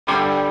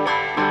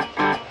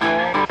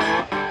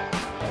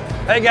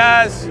Hey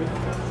guys,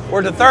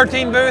 we're at the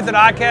 13 booth at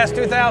ICAST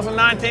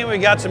 2019. We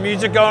got some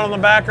music going on in the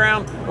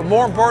background, but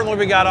more importantly,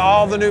 we got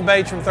all the new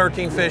baits from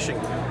 13 Fishing.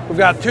 We've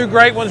got two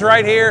great ones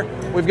right here.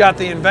 We've got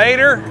the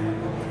Invader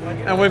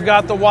and we've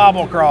got the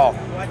Wobble Craw.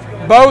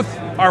 Both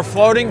are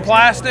floating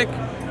plastic.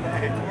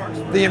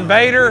 The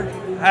Invader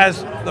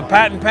has the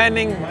patent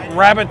pending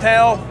rabbit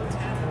tail.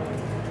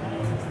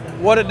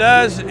 What it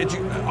does, it's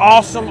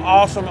awesome,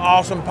 awesome,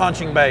 awesome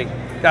punching bait.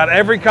 Got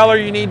every color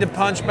you need to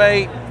punch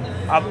bait.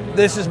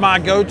 This is my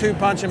go-to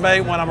punching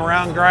bait when I'm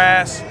around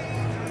grass.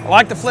 I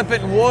like to flip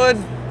it in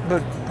wood,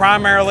 but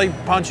primarily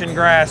punching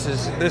grass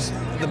is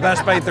the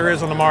best bait there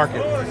is on the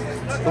market.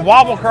 The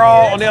Wobble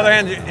Craw, on the other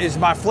hand, is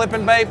my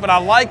flipping bait, but I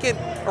like it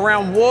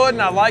around wood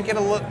and I like it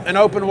in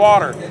open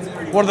water.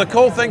 One of the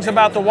cool things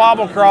about the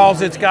Wobble Craw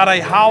is it's got a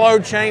hollow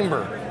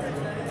chamber.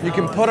 You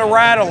can put a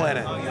rattle in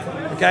it.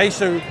 Okay,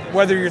 so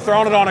whether you're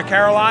throwing it on a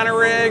Carolina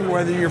rig,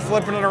 whether you're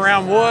flipping it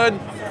around wood,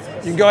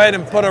 you can go ahead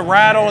and put a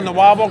rattle in the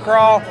Wobble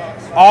Craw.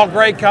 All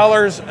great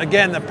colors.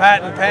 Again, the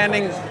patent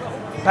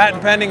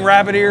pending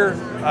rabbit ear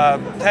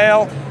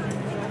tail,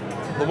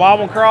 the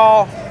Wobble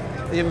Craw,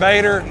 the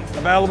Invader,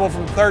 available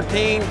from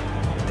 13.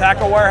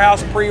 Tackle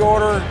Warehouse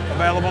pre-order,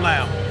 available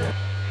now.